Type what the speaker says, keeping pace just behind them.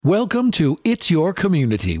Welcome to It's Your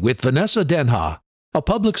Community with Vanessa Denha, a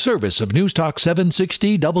public service of News Talk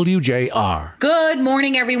 760 WJR. Good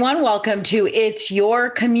morning, everyone. Welcome to It's Your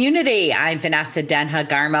Community. I'm Vanessa Denha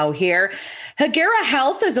Garmo here. Hagera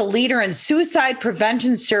Health is a leader in suicide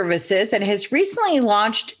prevention services and has recently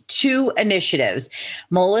launched two initiatives.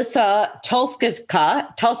 Melissa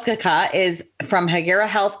Tulskaka is from Hagera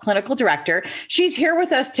Health Clinical Director. She's here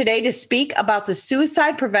with us today to speak about the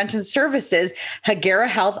suicide prevention services Hagera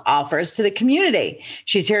Health offers to the community.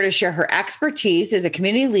 She's here to share her expertise as a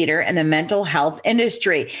community leader in the mental health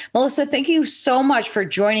industry. Melissa, thank you so much for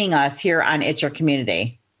joining us here on It's Your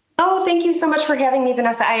Community. Oh, thank you so much for having me,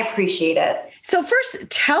 Vanessa. I appreciate it. So first,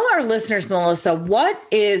 tell our listeners, Melissa, what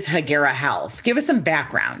is Hagera Health? Give us some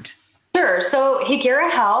background. Sure. So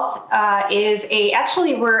Hagera Health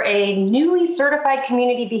we're a newly certified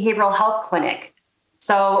community behavioral health clinic,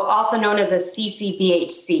 so also known as a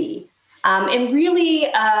CCBHC. And really,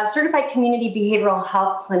 a certified community behavioral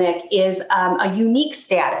health clinic is a unique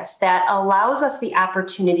status that allows us the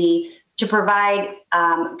opportunity to provide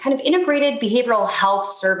kind of integrated behavioral health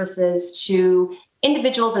services to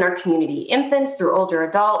individuals in our community, infants through older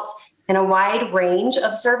adults, and a wide range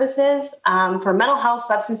of services for mental health,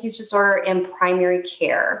 substance use disorder, and primary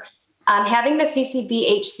care. Having the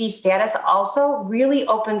CCBHC status also really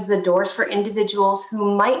opens the doors for individuals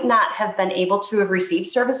who might not have been able to have received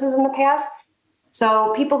services in the past.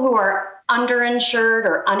 So people who are underinsured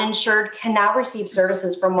or uninsured can now receive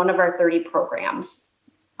services from one of our 30 programs.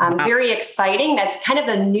 Very exciting. That's kind of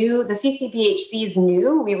the CCBHC is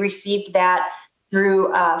new. We received that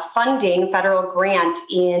through funding federal grant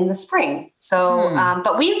in the spring. So,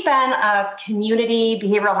 but we've been a community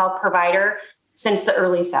behavioral health provider since the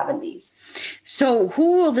early 70s. So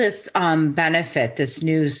who will this benefit, this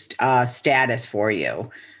new status for you?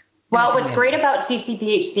 Well, what's great about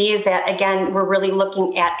CCBHC is that, again, we're really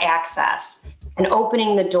looking at access and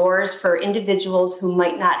opening the doors for individuals who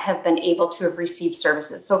might not have been able to have received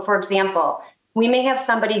services. So, for example, we may have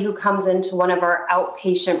somebody who comes into one of our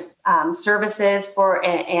outpatient services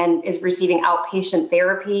and is receiving outpatient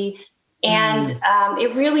therapy. And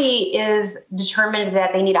it really is determined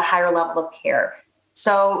that they need a higher level of care.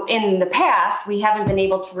 So in the past, we haven't been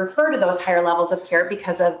able to refer to those higher levels of care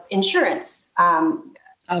because of insurance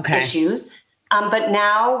issues. But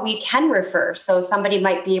now we can refer. So somebody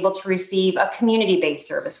might be able to receive a community-based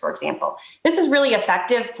service, for example. This is really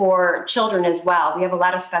effective for children as well. We have a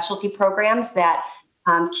lot of specialty programs that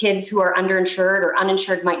kids who are underinsured or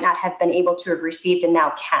uninsured might not have been able to have received and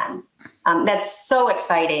now can. That's so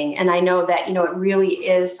exciting. And I know that, it really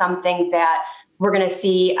is something that we're going to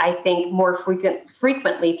see, I think, more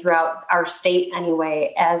frequently throughout our state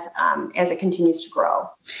anyway, as it continues to grow.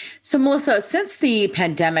 So, Melissa, since the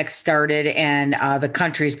pandemic started and the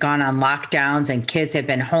country's gone on lockdowns and kids have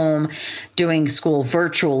been home doing school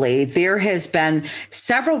virtually, there has been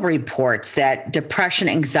several reports that depression,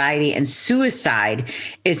 anxiety, and suicide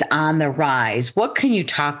is on the rise. What can you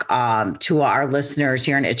talk to our listeners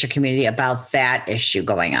here in It's Your Community about that issue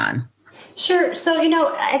going on? Sure. So,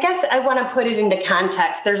 I guess I want to put it into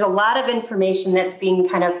context. There's a lot of information that's being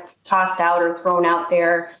kind of tossed out or thrown out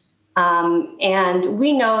there. And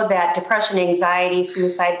we know that depression, anxiety,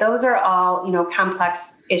 suicide, those are all,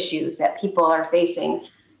 complex issues that people are facing.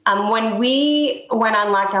 When we went on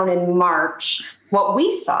lockdown in March, what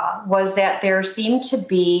we saw was that there seemed to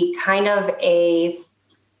be kind of a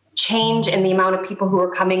change in the amount of people who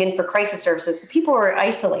were coming in for crisis services. So people were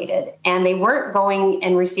isolated and they weren't going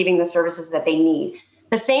and receiving the services that they need.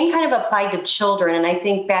 The same kind of applied to children. And I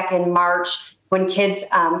think back in March, when kids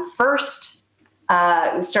first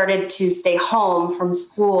started to stay home from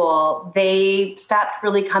school, they stopped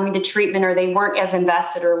really coming to treatment or they weren't as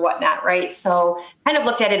invested or whatnot, right? So kind of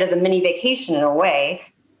looked at it as a mini vacation in a way.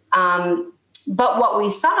 But what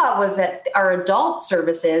we saw was that our adult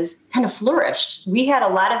services kind of flourished. We had a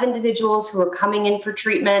lot of individuals who were coming in for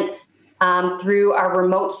treatment through our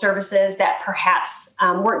remote services that perhaps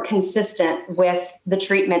weren't consistent with the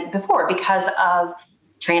treatment before because of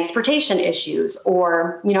transportation issues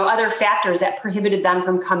or, other factors that prohibited them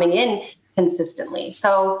from coming in consistently.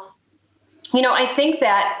 So, I think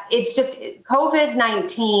that it's just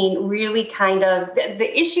COVID-19 really kind of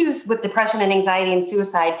the issues with depression and anxiety and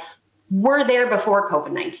suicide were there before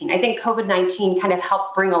COVID-19. I think COVID-19 kind of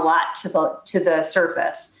helped bring a lot to the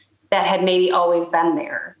surface that had maybe always been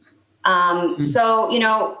there. So,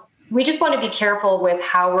 we just want to be careful with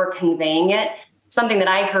how we're conveying it. Something that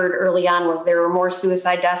I heard early on was there were more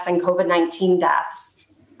suicide deaths than COVID-19 deaths.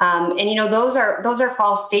 And those are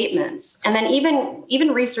false statements. And then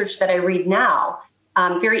even research that I read now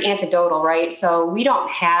very anecdotal, right? So we don't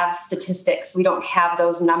have statistics. We don't have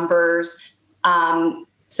those numbers.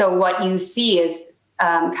 So what you see is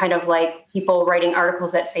kind of like people writing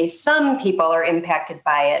articles that say some people are impacted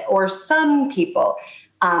by it, or some people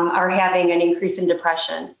are having an increase in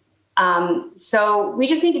depression. So we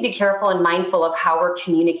just need to be careful and mindful of how we're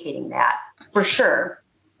communicating that, for sure.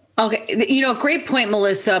 Okay. Great point,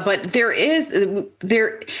 Melissa, but there's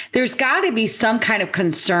got to be some kind of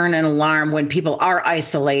concern and alarm when people are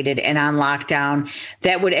isolated and on lockdown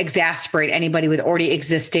that would exacerbate anybody with already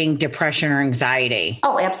existing depression or anxiety.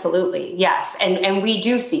 Oh, absolutely. Yes. And we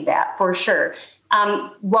do see that for sure.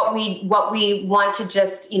 What we want to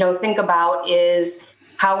just, think about is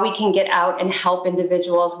how we can get out and help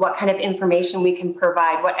individuals, what kind of information we can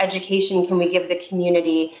provide, what education can we give the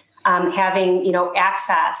community. Having,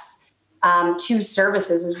 access to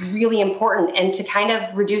services is really important, and to kind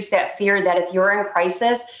of reduce that fear that if you're in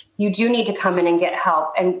crisis, you do need to come in and get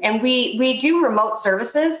help. And we do remote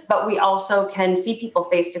services, but we also can see people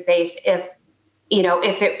face to face if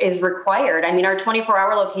it is required. I mean, our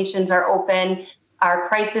 24-hour locations are open. Our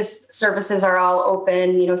crisis services are all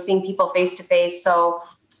open, seeing people face to face. So,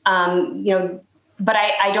 but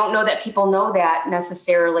I don't know that people know that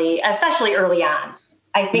necessarily, especially early on.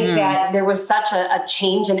 I think that there was such a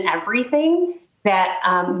change in everything that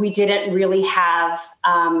we didn't really have,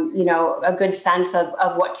 a good sense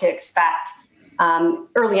of what to expect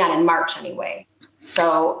early on in March anyway.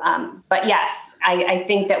 So, but yes, I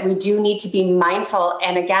think that we do need to be mindful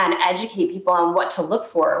and, again, educate people on what to look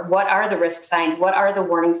for. What are the risk signs? What are the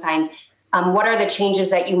warning signs? What are the changes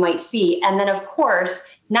that you might see? And then, of course,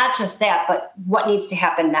 not just that, but what needs to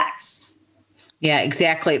happen next. Yeah,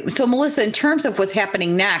 exactly. So, Melissa, in terms of what's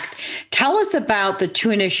happening next, tell us about the two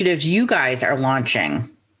initiatives you guys are launching.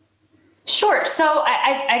 Sure. So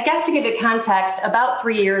I guess to give it context, about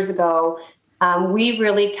 3 years ago, we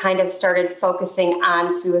really kind of started focusing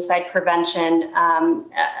on suicide prevention,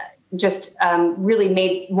 really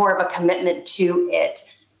made more of a commitment to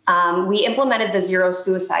it. We implemented the zero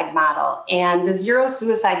suicide model, and the zero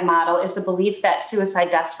suicide model is the belief that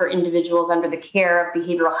suicide deaths for individuals under the care of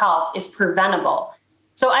behavioral health is preventable.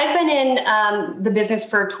 So I've been in the business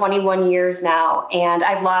for 21 years now, and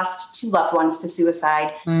I've lost 2 loved ones to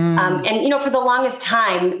suicide. And for the longest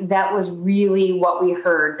time, that was really what we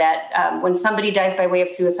heard, that when somebody dies by way of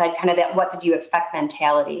suicide, kind of that what did you expect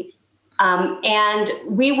mentality. And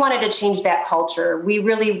we wanted to change that culture. We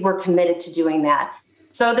really were committed to doing that.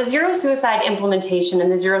 So the zero suicide implementation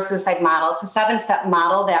and the zero suicide model, it's a 7-step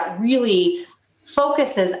model that really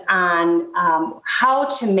focuses on how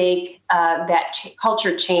to make that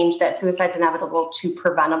culture change, that suicide's inevitable to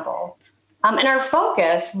preventable. And our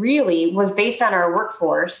focus really was based on our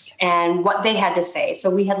workforce and what they had to say.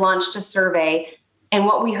 So we had launched a survey, and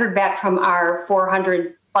what we heard back from our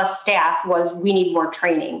 400 plus staff was we need more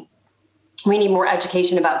training. We need more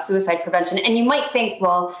education about suicide prevention. And you might think,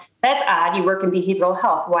 well, that's odd. You work in behavioral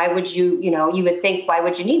health. Why would you would think, why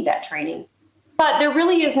would you need that training? But there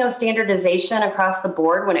really is no standardization across the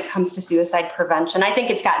board when it comes to suicide prevention. I think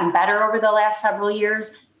it's gotten better over the last several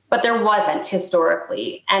years, but there wasn't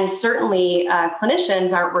historically. And certainly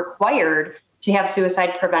clinicians aren't required to have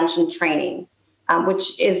suicide prevention training,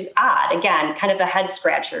 which is odd. Again, kind of a head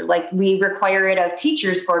scratcher. Like we require it of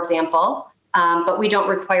teachers, for example, but we don't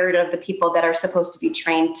require it of the people that are supposed to be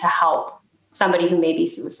trained to help somebody who may be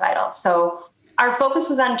suicidal. So our focus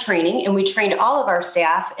was on training, and we trained all of our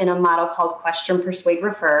staff in a model called Question, Persuade,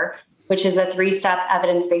 Refer, which is a 3-step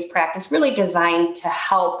evidence-based practice really designed to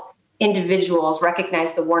help individuals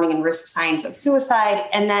recognize the warning and risk signs of suicide,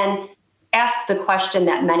 and then ask the question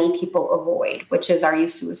that many people avoid, which is, are you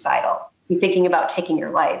suicidal? Are you thinking about taking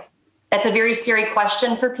your life? That's a very scary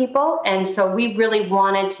question for people. And so we really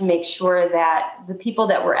wanted to make sure that the people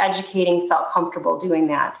that we're educating felt comfortable doing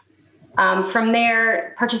that. From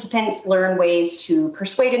there, participants learn ways to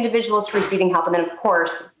persuade individuals to receiving help. And then, of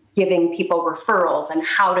course, giving people referrals and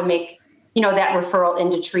how to make, that referral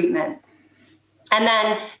into treatment. And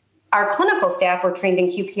then our clinical staff were trained in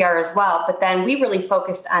QPR as well. But then we really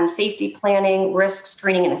focused on safety planning, risk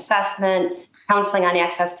screening and assessment, counseling on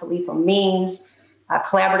access to lethal means,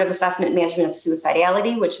 collaborative assessment management of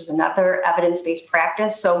suicidality, which is another evidence-based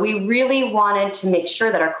practice. So we really wanted to make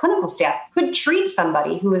sure that our clinical staff could treat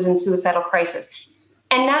somebody who is in suicidal crisis,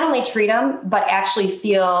 and not only treat them, but actually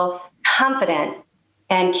feel confident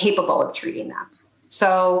and capable of treating them.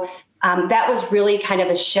 So that was really kind of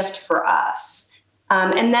a shift for us.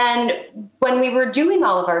 And then when we were doing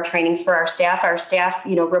all of our trainings for our staff,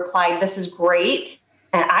 replied, "This is great.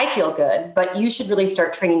 And I feel good, but you should really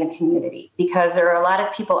start training the community, because there are a lot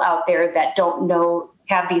of people out there that don't know,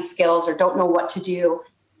 have these skills or don't know what to do.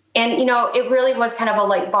 And, it really was kind of a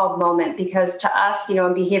light bulb moment, because to us, in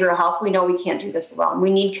behavioral health, we know we can't do this alone.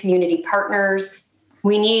 We need community partners.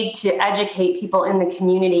 We need to educate people in the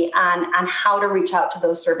community on how to reach out to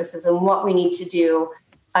those services and what we need to do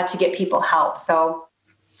to get people help. So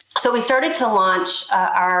we started to launch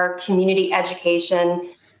our community education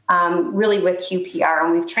really with QPR,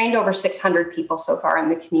 and we've trained over 600 people so far in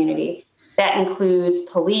the community. That includes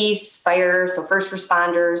police, fire, so first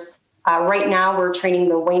responders. Right now, we're training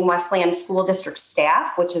the Wayne Westland School District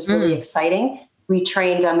staff, which is really exciting. We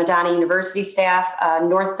trained Madonna University staff,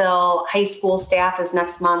 Northville High School staff is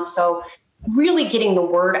next month. So really getting the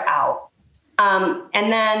word out.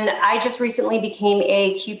 And then I just recently became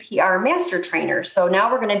a QPR master trainer. So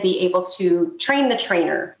now we're going to be able to train the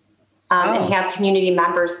trainer and have community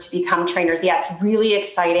members to become trainers. Yeah, it's really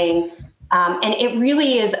exciting. And it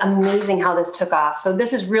really is amazing how this took off. So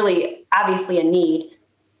this is really obviously a need.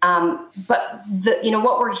 But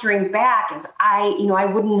what we're hearing back is I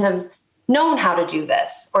wouldn't have known how to do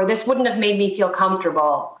this, or this wouldn't have made me feel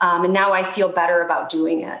comfortable. And now I feel better about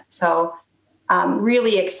doing it. So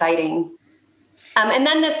really exciting. And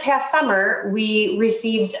then this past summer, we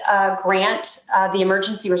received a grant, the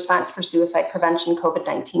Emergency Response for Suicide Prevention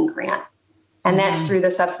COVID-19 grant. And that's through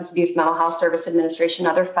the Substance Abuse Mental Health Service Administration,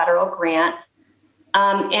 another federal grant.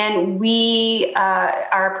 And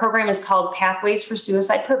our program is called Pathways for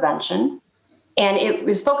Suicide Prevention. And it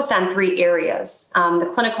was focused on 3 areas, the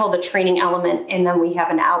clinical, the training element, and then we have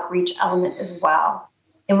an outreach element as well.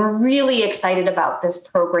 And we're really excited about this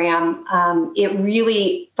program. It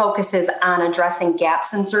really focuses on addressing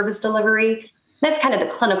gaps in service delivery. That's kind of the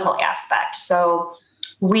clinical aspect. So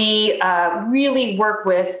we really work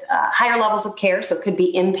with higher levels of care. So it could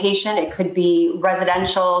be inpatient, it could be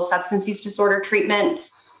residential substance use disorder treatment,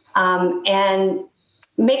 and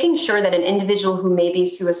making sure that an individual who may be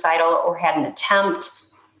suicidal or had an attempt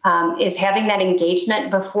is having that engagement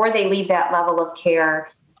before they leave that level of care.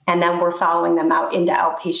 And then we're following them out into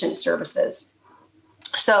outpatient services.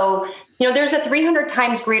 So, there's a 300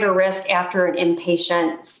 times greater risk after an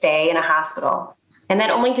inpatient stay in a hospital. And that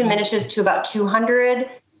only diminishes to about 200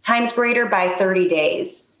 times greater by 30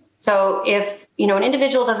 days. So if, an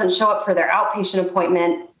individual doesn't show up for their outpatient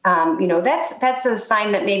appointment, that's a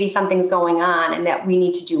sign that maybe something's going on and that we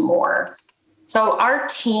need to do more. So our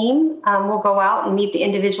team will go out and meet the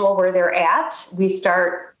individual where they're at. We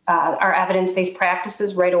start our evidence-based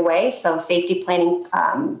practices right away. So safety planning,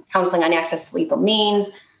 counseling on access to lethal means,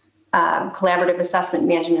 collaborative assessment,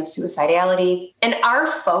 management of suicidality. And our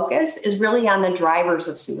focus is really on the drivers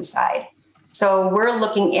of suicide. So we're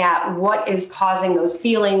looking at what is causing those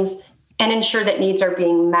feelings and ensure that needs are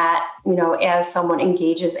being met, as someone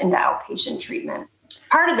engages into outpatient treatment.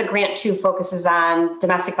 Part of the grant too focuses on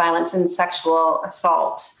domestic violence and sexual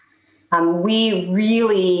assault. We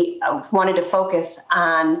really wanted to focus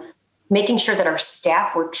on making sure that our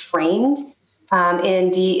staff were trained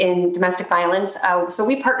in domestic violence. So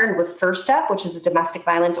we partnered with First Step, which is a domestic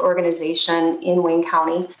violence organization in Wayne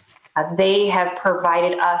County. They have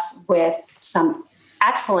provided us with some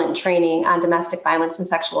excellent training on domestic violence and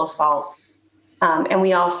sexual assault. And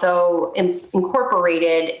we also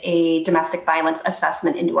incorporated a domestic violence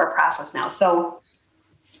assessment into our process now. So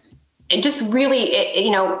it just really,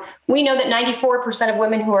 we know that 94% of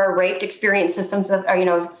women who are raped experience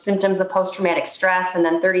symptoms of post-traumatic stress, and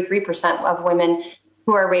then 33% of women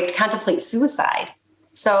who are raped contemplate suicide.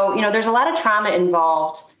 So, there's a lot of trauma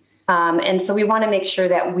involved. And so we want to make sure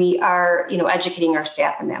that we are, educating our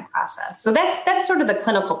staff in that process. So that's sort of the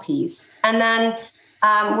clinical piece. And then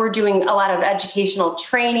we're doing a lot of educational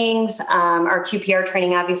trainings. Our QPR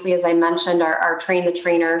training, obviously, as I mentioned, our Train the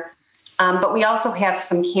Trainer. But we also have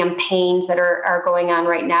some campaigns that are going on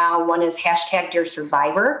right now. One is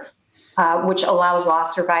 #DearSurvivor, which allows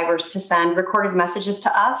loss survivors to send recorded messages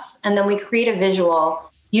to us. And then we create a visual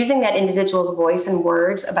using that individual's voice and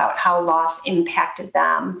words about how loss impacted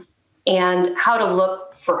them and how to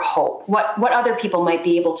look for hope, what other people might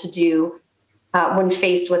be able to do when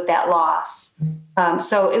faced with that loss.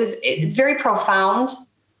 So it's very profound.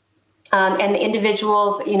 And the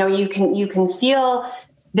individuals, you can feel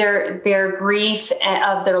their grief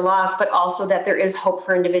of their loss, but also that there is hope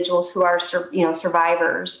for individuals who are,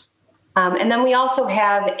 survivors. And then we also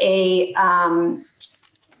have a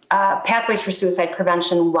Pathways for Suicide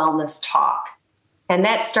Prevention Wellness Talk. And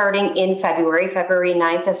that's starting in February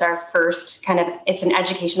 9th is our first it's an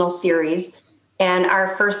educational series. And our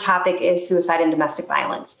first topic is suicide and domestic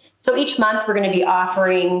violence. So each month we're going to be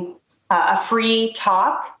offering a free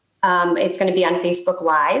talk. It's going to be on Facebook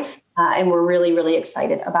Live. And we're really, really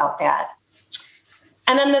excited about that.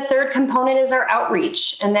 And then the third component is our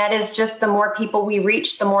outreach. And that is just the more people we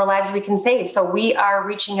reach, the more lives we can save. So we are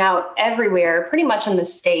reaching out everywhere, pretty much in the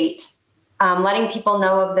state, letting people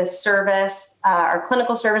know of this service, our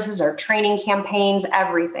clinical services, our training campaigns,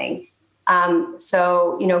 everything.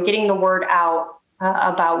 So, getting the word out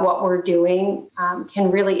about what we're doing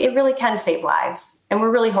can really save lives. And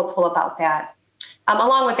we're really hopeful about that.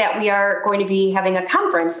 Along with that, we are going to be having a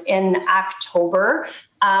conference in October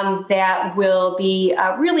that will be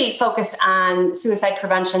really focused on suicide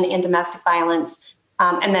prevention and domestic violence.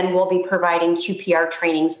 And then we'll be providing QPR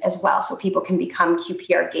trainings as well, so people can become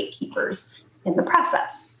QPR gatekeepers in the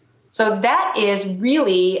process. So that is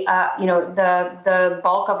really, the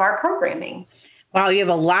bulk of our programming. Wow, you have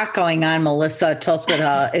a lot going on. Melissa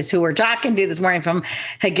Tulsgood is who we're talking to this morning from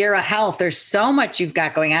Hagera Health. There's so much you've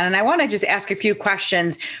got going on. And I want to just ask a few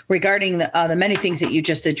questions regarding the many things that you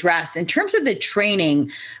just addressed. In terms of the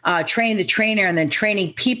training, train the trainer and then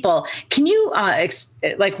training people, can you,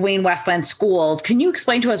 like Wayne Westland Schools, can you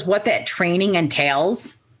explain to us what that training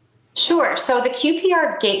entails? Sure. So the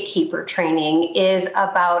QPR Gatekeeper training is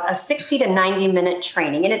about a 60 to 90 minute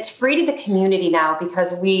training, and it's free to the community now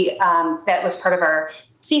because that was part of our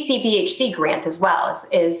CCBHC grant as well,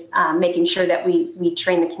 is making sure that we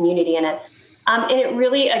train the community in it. And it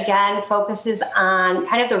really, again, focuses on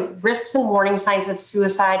kind of the risks and warning signs of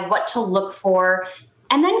suicide, what to look for,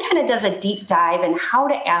 and then kind of does a deep dive in how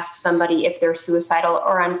to ask somebody if they're suicidal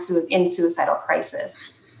or in suicidal crisis.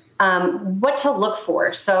 What to look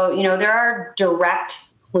for. So, there are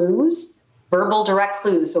direct clues, verbal direct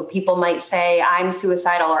clues. So people might say, I'm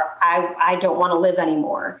suicidal, or I don't want to live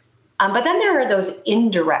anymore. But then there are those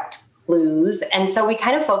indirect clues. And so we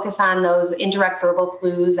kind of focus on those indirect verbal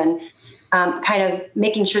clues and kind of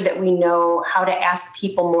making sure that we know how to ask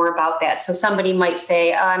people more about that. So somebody might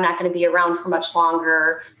say, I'm not going to be around for much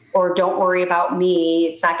longer, or don't worry about me,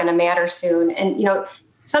 it's not going to matter soon. And,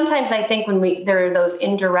 sometimes I think when there are those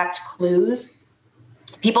indirect clues,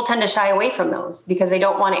 people tend to shy away from those because they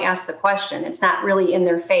don't want to ask the question. It's not really in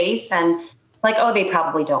their face and like, oh, they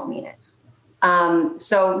probably don't mean it.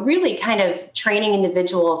 So really kind of training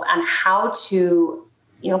individuals on how to,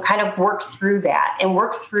 kind of work through that and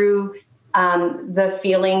work through the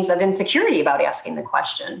feelings of insecurity about asking the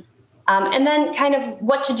question. And then kind of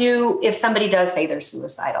what to do if somebody does say they're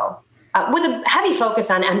suicidal. With a heavy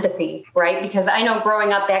focus on empathy, right? Because I know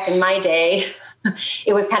growing up back in my day,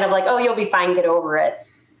 it was kind of like, oh, you'll be fine, get over it.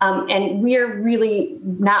 And we're really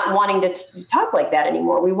not wanting to talk like that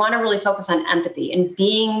anymore. We want to really focus on empathy and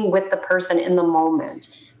being with the person in the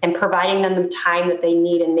moment and providing them the time that they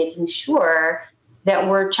need and making sure that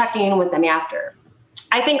we're checking in with them after.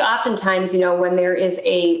 I think oftentimes, when there is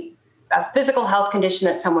a physical health condition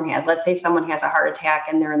that someone has, let's say someone has a heart attack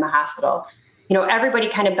and they're in the hospital, everybody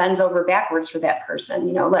kind of bends over backwards for that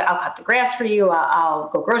person. I'll cut the grass for you. I'll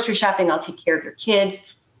go grocery shopping. I'll take care of your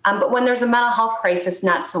kids. But when there's a mental health crisis,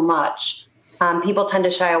 not so much. People tend to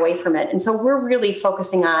shy away from it. And so we're really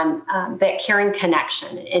focusing on that caring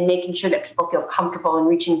connection and making sure that people feel comfortable in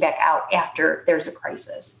reaching back out after there's a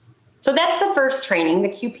crisis. So that's the first training, the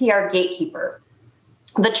QPR Gatekeeper.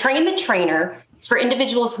 The Train the Trainer is for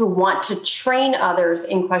individuals who want to train others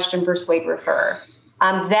in question, persuade, refer.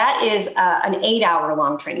 That is an 8-hour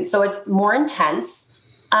long training. So it's more intense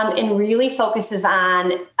and really focuses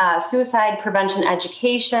on suicide prevention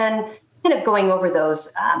education, kind of going over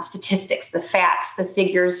those statistics, the facts, the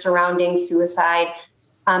figures surrounding suicide,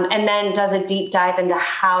 and then does a deep dive into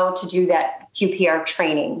how to do that QPR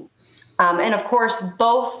training. And of course,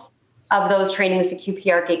 both of those trainings, the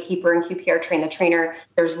QPR Gatekeeper and QPR Train the Trainer,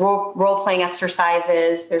 there's role-playing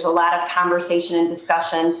exercises. There's a lot of conversation and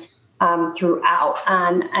discussion throughout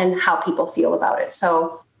and how people feel about it.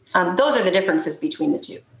 So those are the differences between the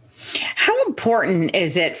two. How important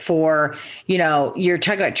is it for, you're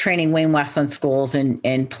talking about training Wayne Westland Schools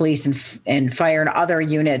and police and fire and other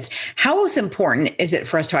units. How important is it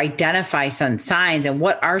for us to identify some signs, and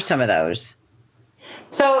what are some of those?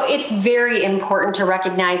 So it's very important to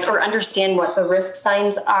recognize or understand what the risk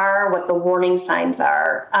signs are, what the warning signs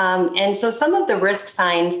are. And so some of the risk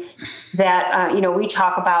signs that, we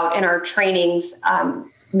talk about in our trainings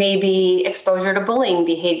may be exposure to bullying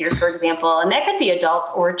behavior, for example, and that could be adults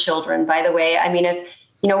or children, by the way. I mean,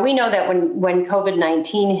 we know that when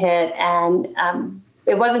COVID-19 hit and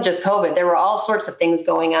it wasn't just COVID, there were all sorts of things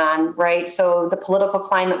going on, right? So the political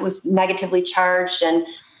climate was negatively charged, and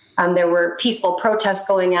there were peaceful protests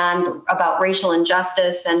going on about racial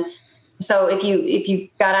injustice. And so if you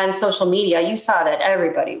got on social media, you saw that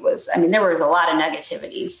everybody was, there was a lot of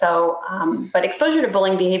negativity. So, but exposure to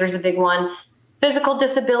bullying behavior is a big one. Physical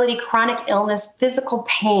disability, chronic illness, physical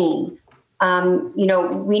pain.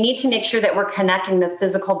 We need to make sure that we're connecting the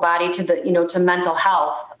physical body to to mental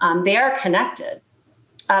health. They are connected.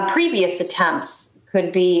 Previous attempts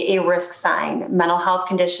could be a risk sign, mental health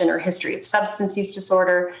condition or history of substance use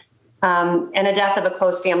disorder, and a death of a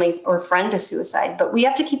close family or friend to suicide. But we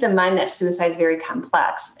have to keep in mind that suicide is very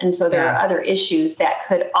complex. And so there are other issues that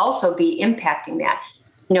could also be impacting that.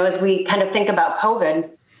 As we kind of think about COVID,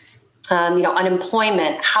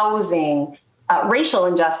 unemployment, housing, racial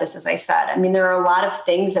injustice, as I said. I mean, there are a lot of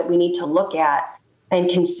things that we need to look at and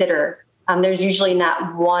consider. There's usually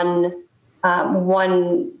not one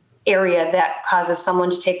area that causes someone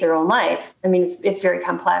to take their own life. I mean, it's very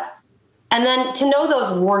complex. And then to know those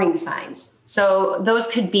warning signs. So those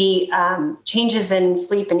could be changes in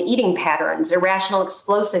sleep and eating patterns, irrational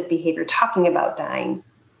explosive behavior, talking about dying.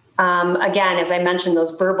 Again, as I mentioned,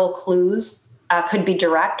 those verbal clues could be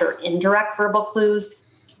direct or indirect verbal clues,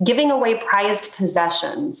 giving away prized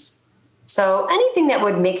possessions. So anything that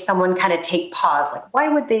would make someone kind of take pause, like why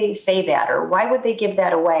would they say that or why would they give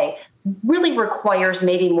that away, really requires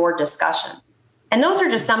maybe more discussion. And those are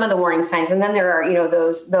just some of the warning signs. And then there are,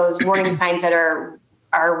 those warning signs that are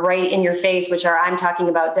right in your face, which are I'm talking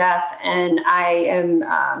about death and I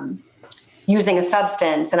am using a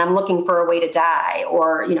substance and I'm looking for a way to die,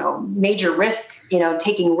 or, major risk,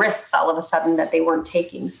 taking risks all of a sudden that they weren't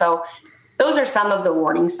taking. So those are some of the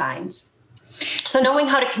warning signs. So knowing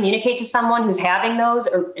how to communicate to someone who's having those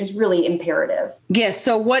is really imperative. Yes.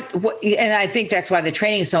 So what, and I think that's why the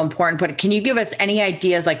training is so important, but can you give us any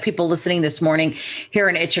ideas, like people listening this morning here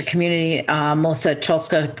in It's Your Community, Melissa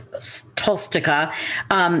Tolstica,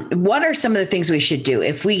 what are some of the things we should do?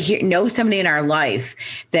 If we know somebody in our life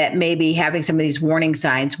that may be having some of these warning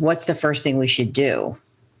signs, what's the first thing we should do?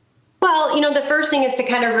 Well, the first thing is to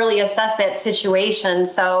kind of really assess that situation.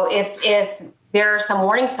 So if there are some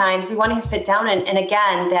warning signs, we want to sit down and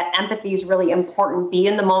again, that empathy is really important. Be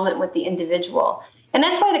in the moment with the individual. And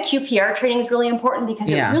that's why the QPR training is really important, because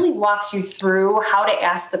it really walks you through how to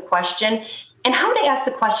ask the question and how to ask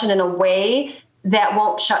the question in a way that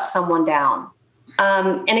won't shut someone down.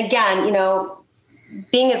 And again,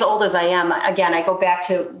 being as old as I am, again, I go back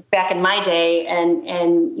in my day and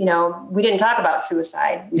we didn't talk about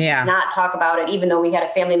suicide. We did not talk about it, even though we had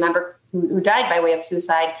a family member who died by way of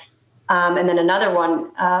suicide. And then another one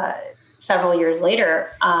several years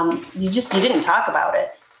later, you didn't talk about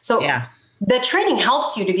it. So the training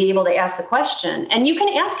helps you to be able to ask the question, and you can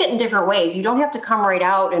ask it in different ways. You don't have to come right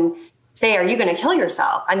out and say, are you going to kill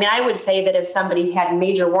yourself? I mean, I would say that if somebody had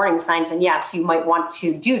major warning signs, then yes, you might want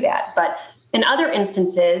to do that. But in other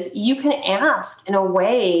instances, you can ask in a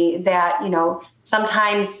way that,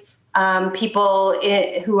 sometimes people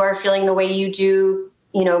who are feeling the way you do,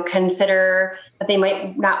 consider that they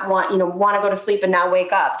might not want to go to sleep and now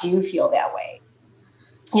wake up. Do you feel that way?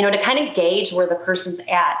 To kind of gauge where the person's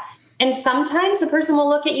at. And sometimes the person will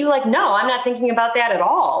look at you like, no, I'm not thinking about that at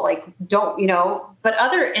all. Like, don't, but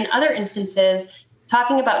in other instances,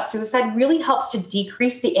 talking about suicide really helps to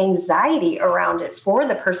decrease the anxiety around it for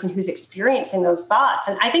the person who's experiencing those thoughts.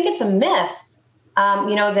 And I think it's a myth,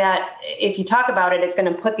 that if you talk about it, it's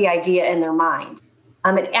going to put the idea in their mind.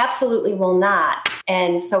 It absolutely will not.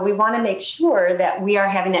 And so we want to make sure that we are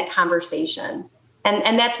having that conversation.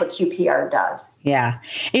 And that's what QPR does. Yeah.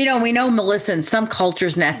 We know, Melissa, in some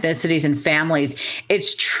cultures and ethnicities and families,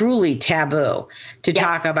 it's truly taboo to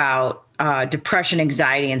talk about depression,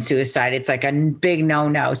 anxiety, and suicide. It's like a big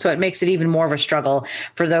no-no. So it makes it even more of a struggle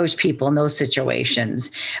for those people in those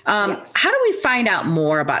situations. How do we find out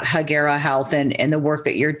more about Hagera Health and the work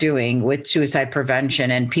that you're doing with suicide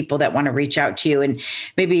prevention, and people that want to reach out to you and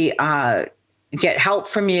maybe get help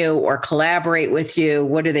from you or collaborate with you?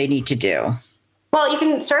 What do they need to do? Well, you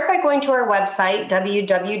can start by going to our website,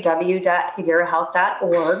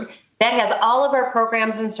 www.hagerahealth.org. That has all of our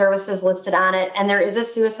programs and services listed on it. And there is a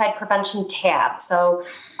suicide prevention tab. So,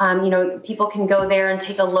 people can go there and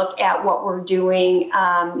take a look at what we're doing,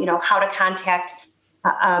 how to contact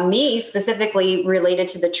me specifically related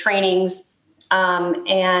to the trainings.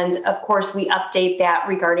 And of course, we update that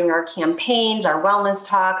regarding our campaigns, our wellness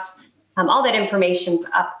talks, all that information's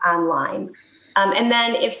up online. And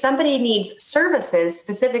then if somebody needs services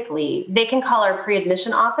specifically, they can call our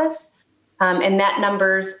pre-admission office. And that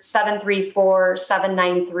number's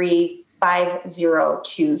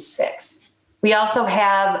 734-793-5026. We also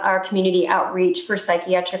have our community outreach for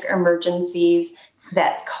psychiatric emergencies.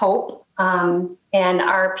 That's COPE, and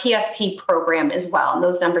our PSP program as well. And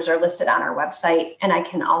those numbers are listed on our website, and I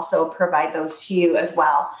can also provide those to you as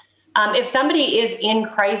well. If somebody is in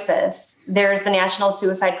crisis, there's the National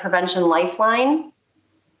Suicide Prevention Lifeline.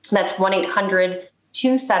 That's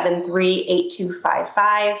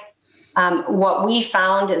 1-800-273-8255. What we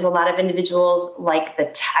found is a lot of individuals like the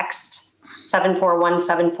text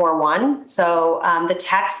 741-741. So the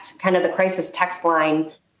text, kind of the crisis text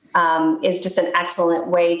line, is just an excellent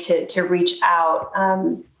way to reach out.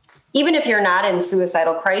 Even if you're not in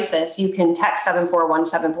suicidal crisis, you can text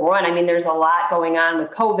 741-741. I mean, there's a lot going on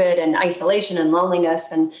with COVID and isolation and loneliness,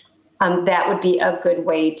 and that would be a good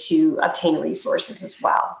way to obtain resources as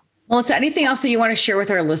well. Well, is there anything else that you want to share with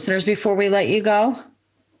our listeners before we let you go?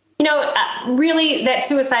 Really, that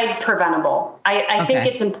suicide's preventable. I think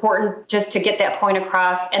it's important just to get that point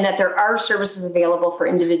across, and that there are services available for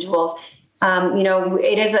individuals.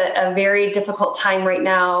 It is a very difficult time right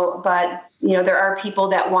now, but there are people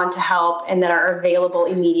that want to help and that are available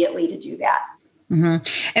immediately to do that. Mm-hmm.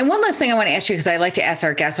 And one last thing I want to ask you, because I like to ask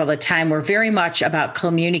our guests all the time, we're very much about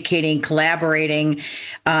communicating, collaborating,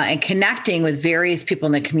 and connecting with various people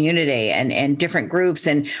in the community and different groups.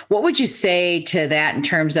 And what would you say to that in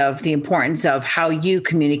terms of the importance of how you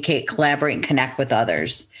communicate, collaborate, and connect with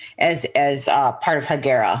others as part of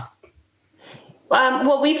Hagera?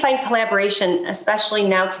 Well, we find collaboration, especially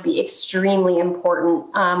now, to be extremely important.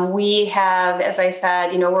 We have, as I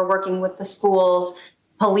said, we're working with the schools,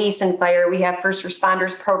 police and fire. We have first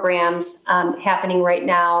responders programs happening right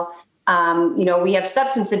now. We have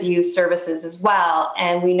substance abuse services as well.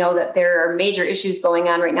 And we know that there are major issues going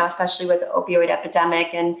on right now, especially with the opioid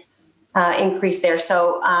epidemic and increase there.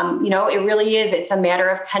 So, it really is. It's a matter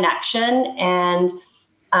of connection and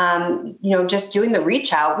just doing the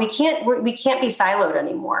reach out. We can't be siloed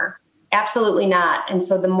anymore. Absolutely not. And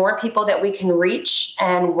so the more people that we can reach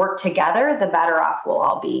and work together, the better off we'll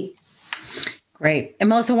all be. Great. And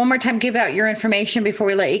Melissa, one more time, give out your information before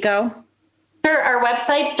we let you go. Sure. Our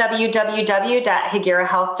website's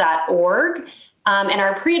www.hagerahealth.org. And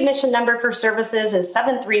our pre-admission number for services is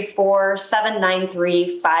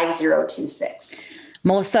 734-793-5026.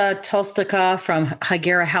 Melissa Tolstica from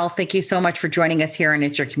Hagera Health, thank you so much for joining us here on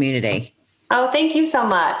It's Your Community. Oh, thank you so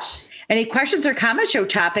much. Any questions or comments, show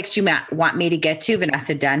topics you might want me to get to,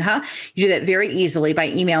 Vanessa Denha, you do that very easily by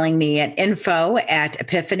emailing me at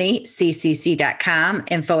info@epiphanyccc.com,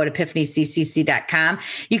 info@epiphanyccc.com.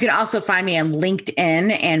 You can also find me on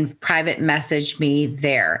LinkedIn and private message me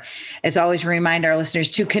there. As always, remind our listeners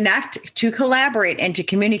to connect, to collaborate, and to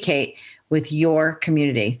communicate with your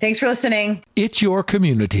community. Thanks for listening. It's Your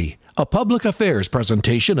Community, a public affairs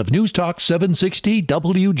presentation of News Talk 760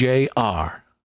 WJR.